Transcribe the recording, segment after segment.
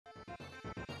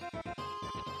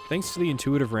Thanks to the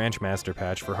Intuitive Ranch Master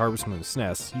Patch for Harvest Moon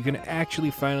SNES, you can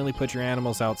actually finally put your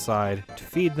animals outside to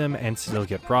feed them and still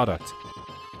get product.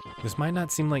 This might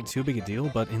not seem like too big a deal,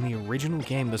 but in the original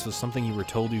game this was something you were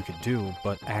told you could do,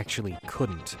 but actually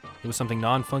couldn't. It was something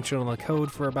non-functional in the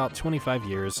code for about 25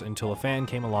 years until a fan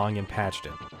came along and patched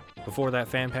it. Before that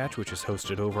fan patch, which is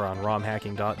hosted over on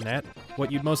romhacking.net, what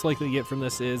you'd most likely get from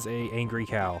this is a angry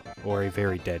cow, or a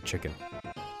very dead chicken.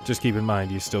 Just keep in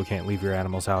mind you still can't leave your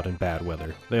animals out in bad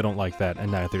weather. They don't like that,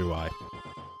 and neither do I.